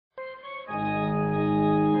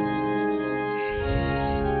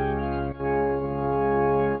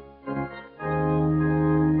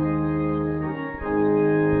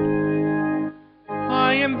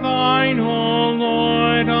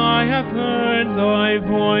thy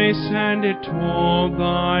voice, and it told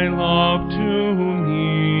thy love to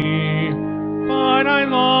me. But I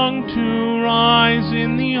long to rise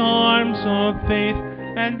in the arms of faith,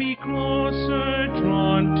 and be closer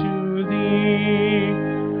drawn to thee.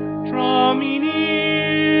 Draw me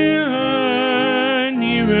nearer,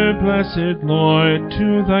 nearer, blessed Lord,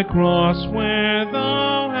 to thy cross where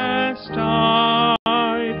thou hast died.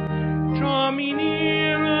 Draw me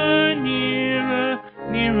nearer, nearer,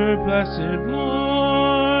 nearer, blessed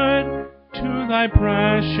Lord, to thy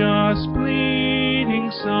precious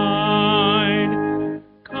bleeding side.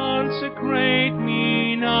 Consecrate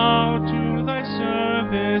me now to thy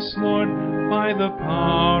service, Lord, by the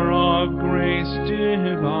power of grace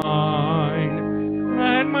divine.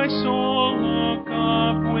 Let my soul look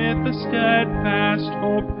up with a steadfast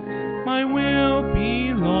hope, my will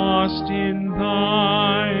be lost in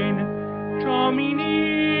thine. Draw me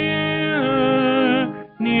nearer,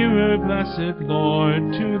 nearer, blessed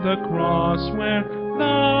Lord, to the cross where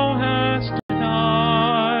thou hast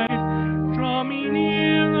died. Draw me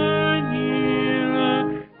nearer,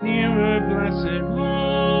 nearer, nearer, blessed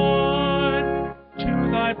Lord, to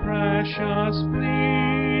thy precious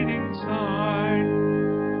bleeding side.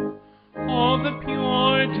 All the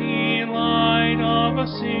pure delight of a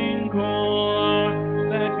single hour,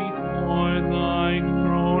 that before thy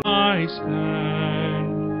throne I stand.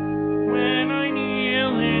 When I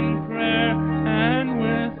kneel in prayer, and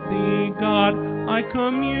with thee, God, I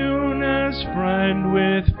commune as friend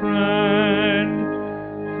with friend.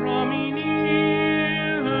 Draw me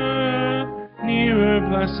nearer, nearer,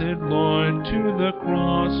 blessed Lord, to the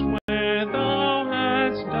cross where thou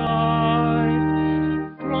hast died.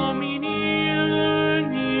 Draw me nearer,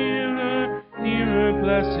 nearer, nearer,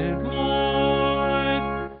 blessed Lord,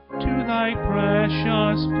 to thy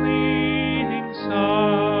precious bleeding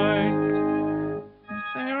side.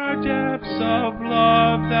 There are depths of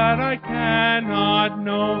love that I cannot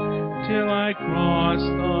know till I cross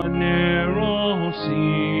the narrow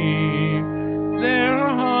sea. There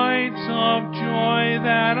are heights of joy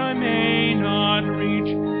that I may not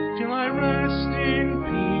reach till I rest in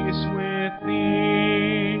peace with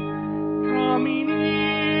thee. Draw me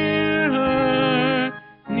nearer,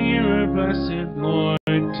 nearer, blessed Lord,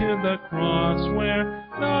 to the cross where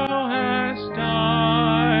thou hast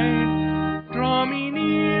died. Draw me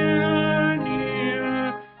nearer,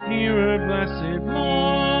 nearer, nearer, blessed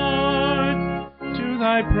Lord, to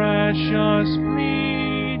thy precious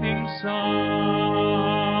bleeding side.